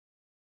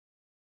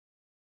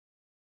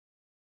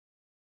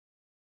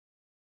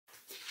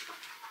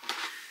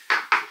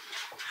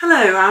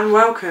Hello and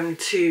welcome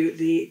to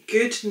the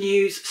Good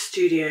News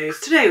Studios.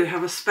 Today we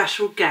have a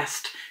special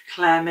guest,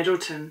 Claire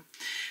Middleton.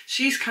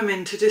 She's come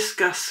in to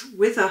discuss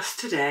with us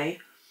today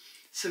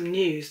some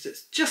news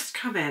that's just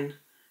come in,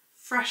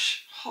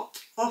 fresh,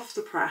 hot off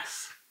the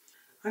press.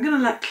 I'm going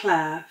to let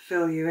Claire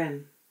fill you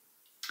in.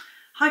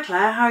 Hi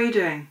Claire, how are you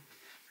doing?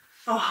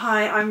 Oh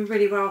hi, I'm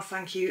really well,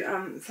 thank you.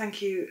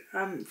 Thank you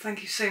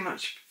so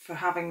much for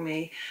having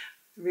me.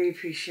 Really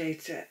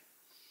appreciate it.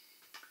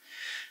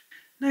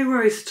 No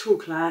worries at all,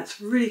 Claire. It's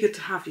really good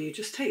to have you.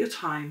 Just take your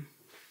time.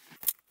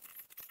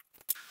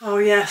 Oh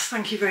yes,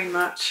 thank you very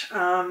much.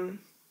 Well,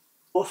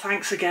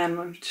 thanks again.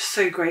 I'm just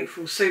so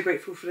grateful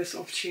for this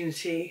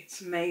opportunity.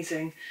 It's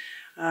amazing.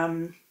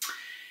 I'll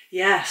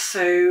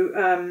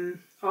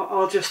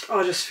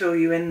just fill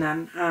you in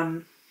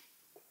then.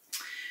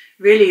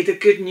 Really, the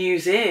good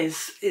news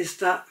is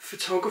that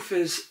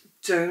photographers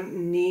don't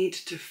need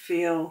to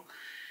feel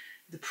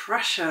the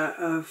pressure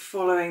of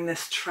following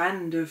this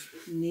trend of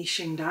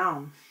niching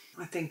down.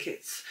 I think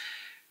it's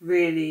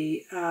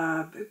really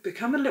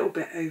become a little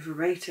bit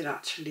overrated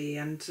actually,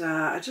 and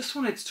I just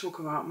wanted to talk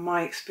about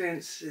my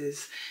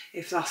experiences,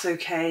 if that's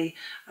okay.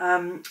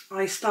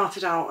 I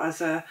started out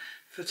as a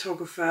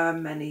photographer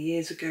many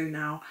years ago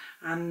now,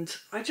 and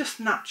I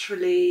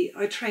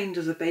trained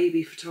as a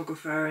baby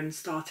photographer and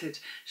started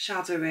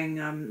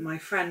shadowing my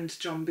friend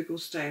John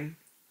Bigglestone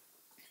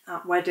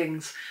at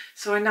weddings,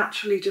 so I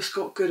naturally just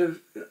got good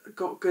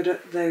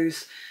at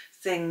those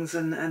things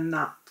and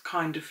that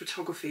kind of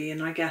photography.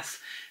 And I guess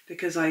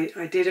because I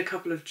did a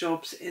couple of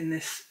jobs in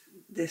this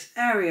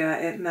area,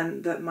 it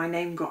meant that my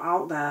name got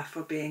out there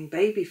for being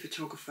baby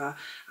photographer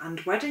and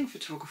wedding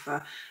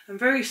photographer, and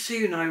very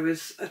soon I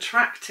was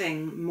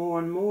attracting more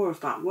and more of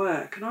that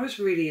work, and I was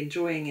really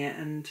enjoying it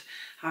and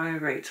having a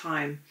great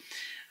time.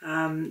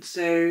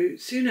 So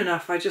soon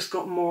enough I just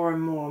got more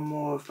and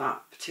more of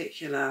that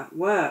particular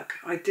work.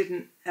 I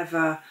didn't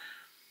ever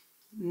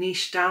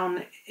niche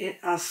down it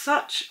as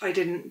such. I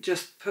didn't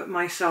just put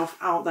myself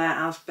out there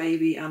as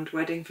baby and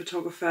wedding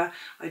photographer.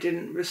 I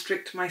didn't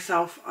restrict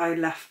myself. I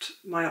left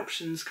my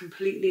options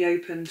completely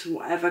open to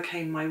whatever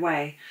came my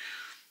way.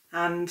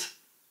 And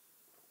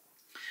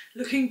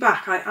looking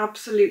back, I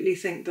absolutely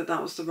think that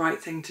that was the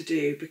right thing to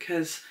do,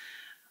 because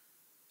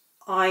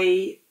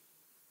I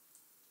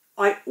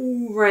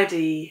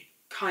already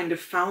kind of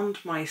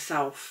found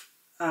myself,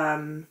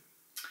 I'm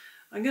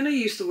going to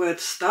use the word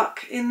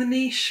stuck in the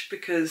niche,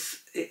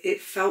 because it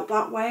felt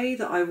that way,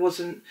 that I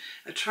wasn't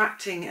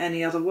attracting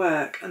any other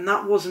work. And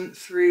that wasn't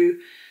through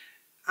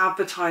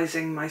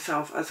advertising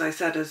myself, as I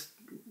said, as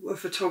a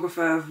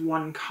photographer of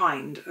one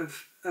kind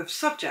of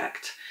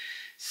subject.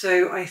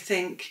 So I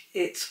think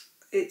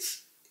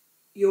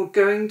you're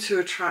going to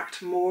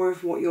attract more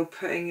of what you're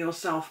putting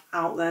yourself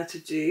out there to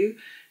do,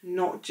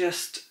 not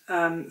just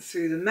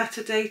through the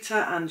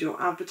metadata and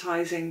your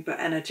advertising, but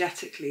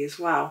energetically as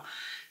well.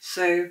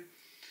 So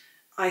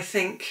I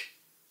think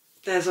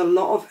there's a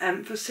lot of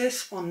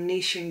emphasis on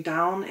niching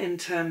down in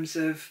terms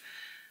of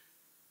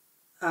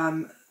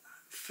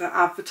for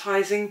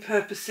advertising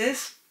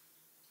purposes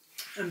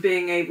and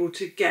being able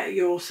to get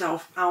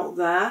yourself out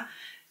there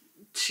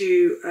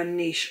to a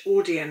niche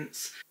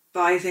audience.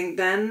 But I think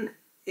then,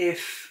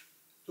 if,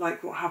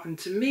 like what happened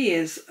to me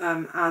is,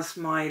 as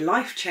my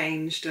life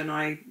changed and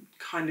I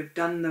kind of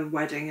done the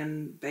wedding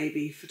and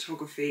baby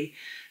photography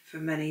for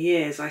many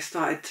years, I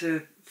started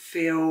to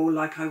feel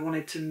like I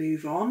wanted to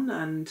move on,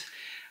 and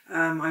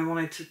I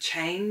wanted to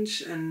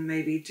change and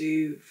maybe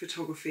do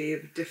photography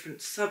of a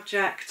different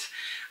subject.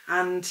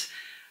 And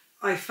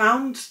I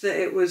found that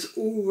it was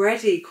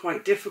already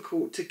quite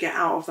difficult to get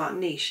out of that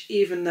niche,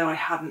 even though I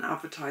hadn't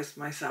advertised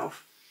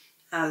myself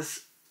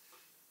as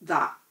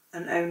that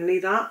and only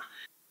that.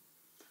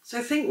 So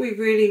I think we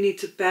really need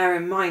to bear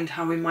in mind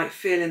how we might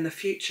feel in the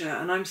future.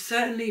 And I'm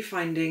certainly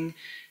finding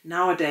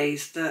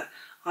nowadays that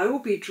I will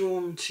be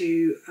drawn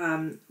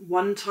to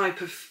one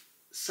type of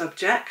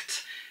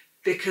subject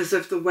because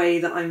of the way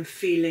that I'm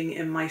feeling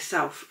in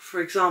myself.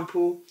 For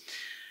example,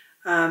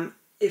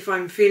 if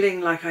I'm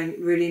feeling like I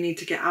really need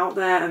to get out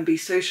there and be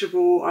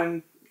sociable,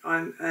 and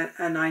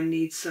I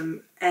need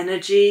some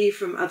energy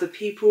from other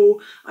people,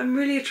 I'm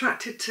really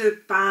attracted to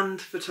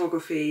band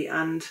photography,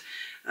 and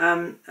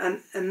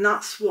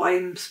that's what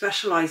I'm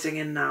specialising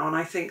in now. And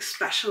I think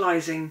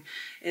specialising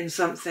in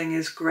something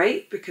is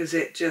great, because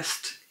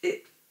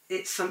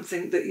it's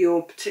something that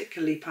you're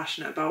particularly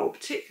passionate about or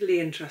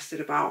particularly interested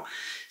about.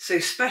 So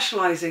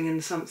specialising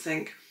in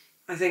something,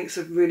 I think, is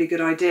a really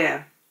good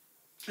idea.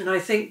 And I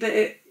think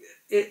that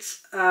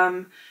it's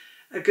a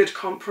good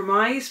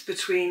compromise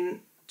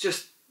between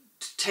just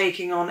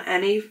taking on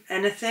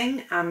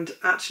anything and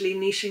actually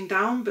niching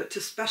down, but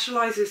to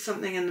specialise is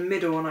something in the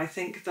middle. And I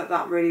think that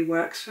that really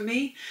works for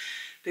me,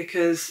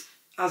 because,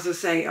 as I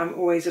say, I'm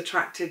always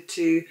attracted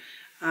to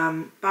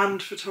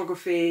band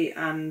photography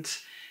and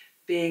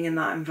being in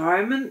that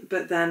environment.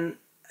 But then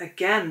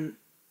again,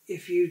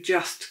 if you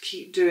just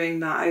keep doing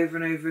that over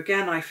and over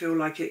again, I feel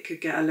like it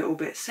could get a little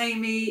bit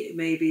samey.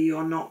 Maybe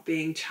you're not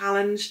being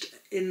challenged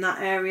in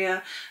that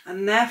area,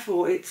 and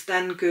therefore it's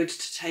then good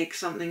to take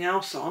something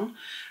else on,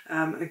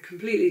 a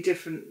completely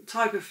different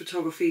type of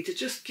photography, to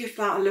just give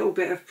that a little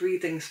bit of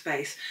breathing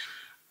space.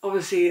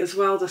 Obviously as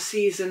well, the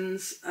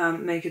seasons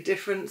make a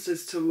difference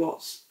as to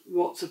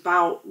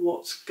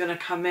what's going to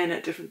come in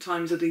at different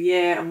times of the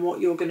year and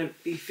what you're going to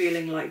be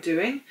feeling like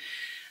doing.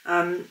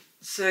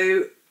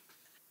 So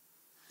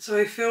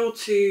I feel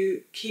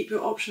to keep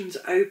your options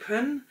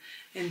open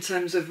in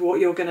terms of what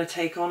you're going to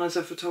take on as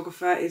a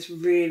photographer is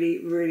really,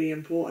 really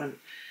important.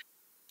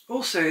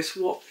 Also, it's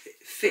what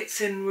fits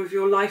in with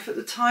your life at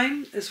the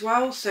time as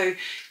well. So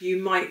you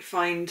might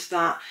find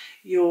that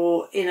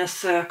your inner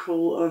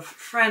circle of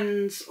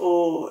friends,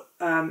 or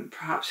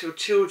perhaps your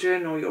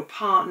children or your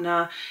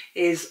partner,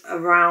 is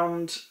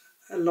around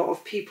a lot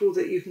of people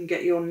that you can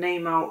get your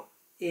name out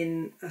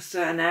in a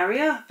certain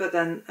area. But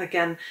then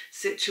again,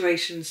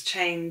 situations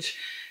change,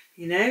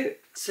 you know.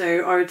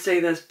 So I would say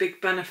there's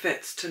big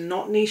benefits to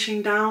not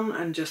niching down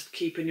and just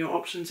keeping your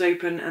options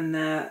open,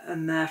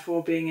 and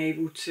therefore being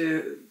able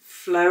to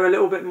flow a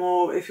little bit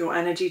more if your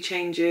energy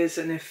changes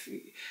and if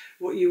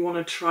what you want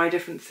to try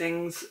different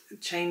things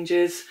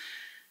changes.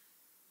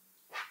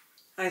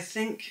 I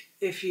think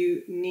if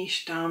you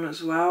niche down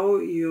as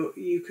well,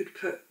 you could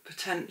put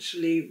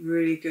potentially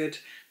really good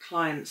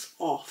clients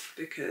off,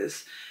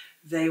 because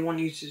they want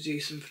you to do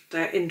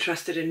they're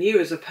interested in you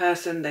as a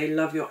person, they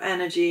love your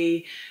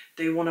energy,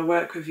 they want to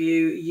work with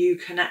you, you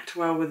connect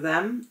well with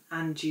them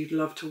and you'd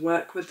love to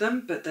work with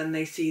them, but then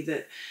they see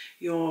that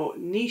your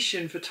niche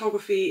in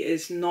photography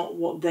is not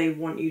what they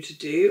want you to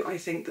do. I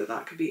think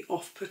that could be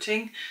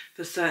off-putting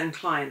for certain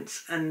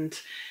clients, and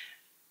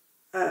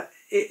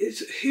it's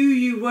who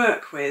you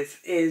work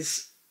with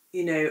is,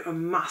 you know, a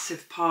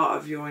massive part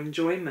of your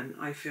enjoyment,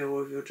 I feel,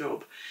 of your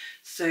job.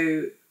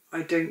 So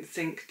I don't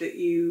think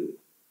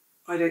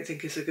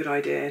it's a good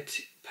idea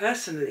to,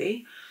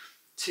 personally,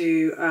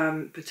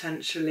 to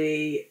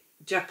potentially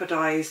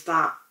jeopardize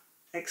that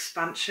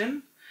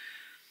expansion.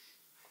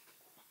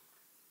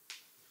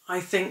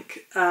 I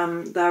think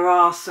there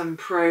are some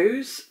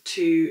pros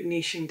to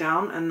niching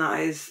down, and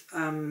that is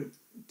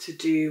to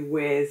do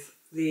with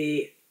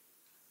a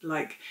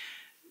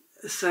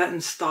certain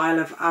style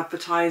of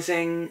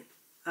advertising.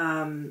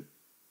 So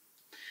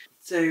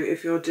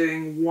if you're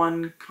doing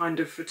one kind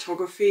of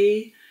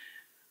photography,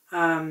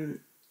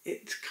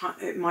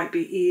 it might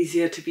be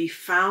easier to be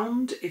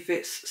found if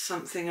it's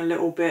something a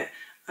little bit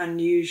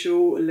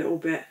unusual, a little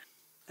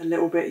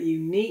bit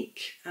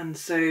unique, and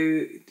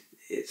so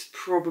it's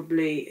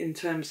probably, in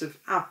terms of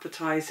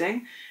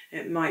advertising,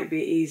 it might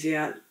be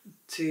easier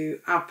to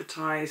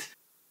advertise.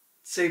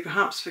 So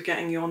perhaps for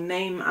getting your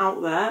name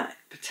out there,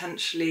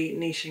 potentially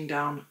niching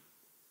down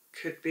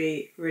could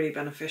be really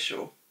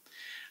beneficial.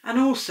 And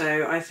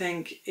also, I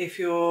think if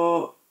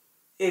you're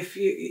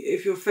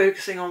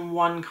focusing on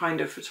one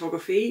kind of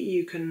photography,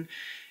 you can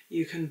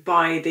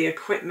buy the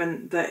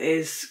equipment that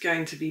is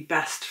going to be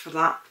best for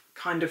that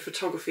kind of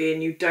photography,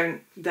 and you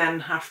don't then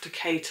have to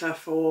cater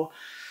for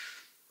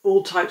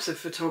all types of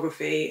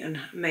photography and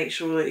make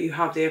sure that you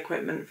have the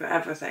equipment for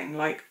everything.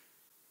 Like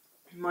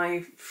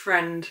my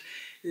friend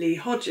Lee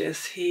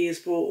Hodges, he has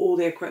bought all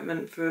the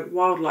equipment for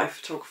wildlife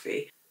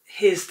photography.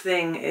 His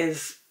thing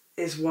is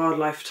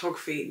wildlife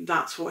photography.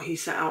 That's what he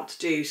set out to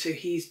do. So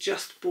he's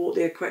just bought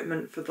the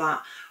equipment for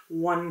that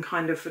one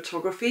kind of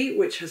photography,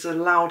 which has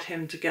allowed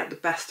him to get the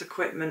best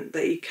equipment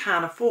that he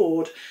can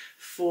afford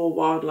for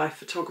wildlife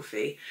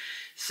photography.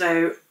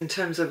 So in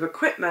terms of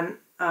equipment,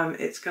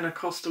 it's going to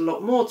cost a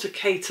lot more to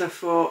cater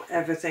for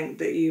everything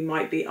that you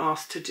might be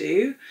asked to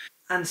do.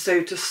 And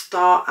so to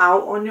start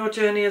out on your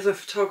journey as a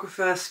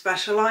photographer,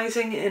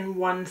 specialising in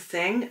one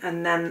thing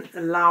and then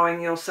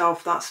allowing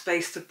yourself that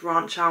space to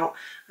branch out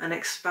and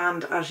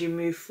expand as you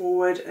move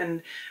forward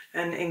and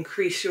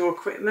increase your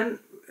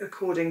equipment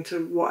according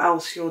to what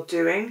else you're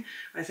doing,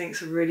 I think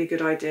is a really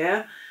good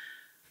idea.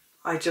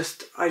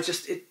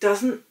 It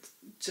doesn't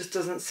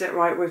sit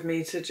right with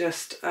me to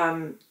just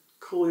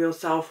call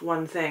yourself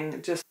one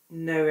thing, just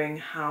knowing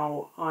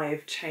how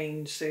I've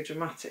changed so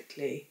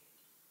dramatically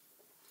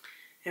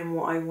in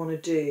what I want to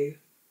do,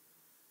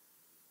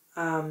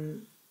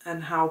 and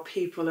how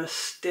people are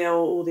still,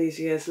 all these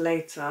years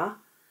later,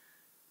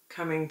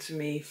 coming to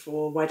me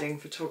for wedding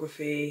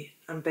photography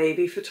and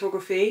baby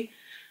photography.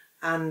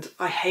 And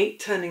I hate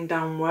turning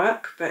down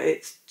work, but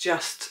it's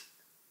just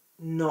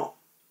not,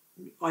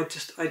 I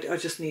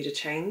just need a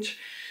change.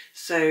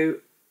 So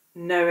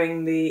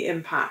knowing the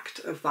impact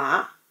of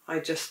that, I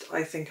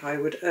think I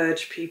would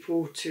urge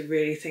people to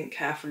really think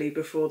carefully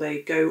before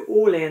they go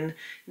all in,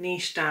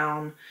 niche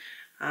down,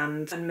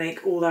 and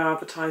make all their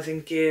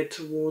advertising geared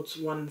towards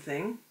one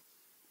thing.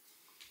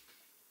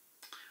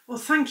 Well,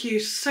 thank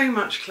you so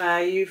much,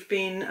 Claire. You've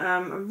been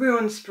a real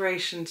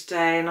inspiration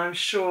today, and I'm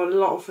sure a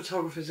lot of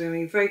photographers are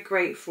going to be very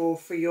grateful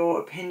for your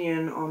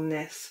opinion on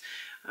this,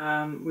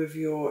 with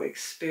your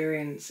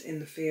experience in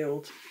the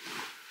field.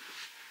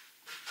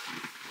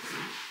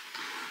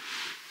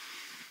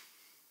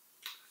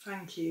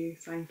 Thank you,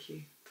 thank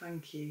you,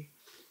 thank you.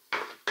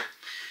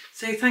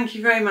 So thank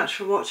you very much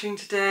for watching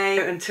today.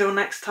 Until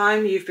next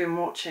time, you've been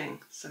watching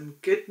Some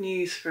Good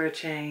News for a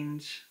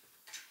Change.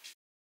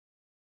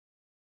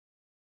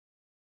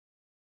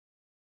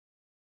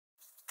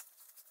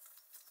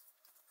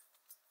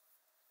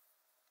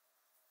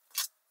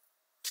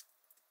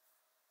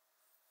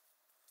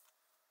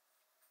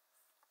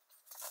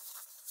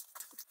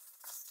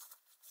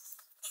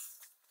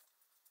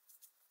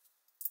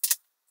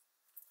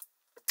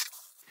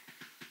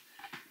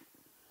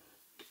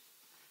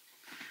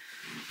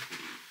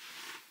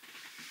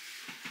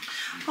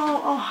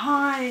 Oh,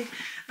 hi.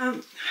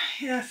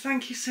 Yeah,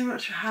 thank you so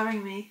much for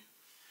having me.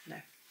 No.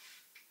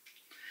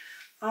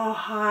 Oh,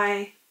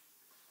 hi.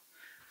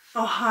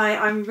 Oh, hi.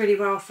 I'm really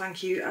well,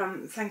 thank you.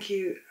 Thank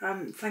you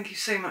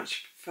so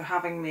much for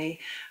having me.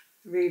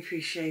 Really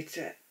appreciate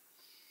it.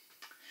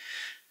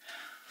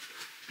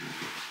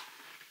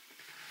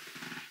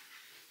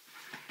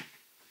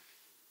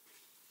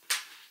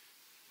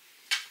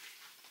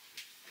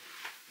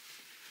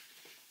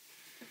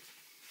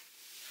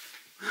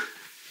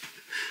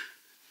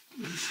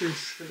 This is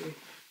silly.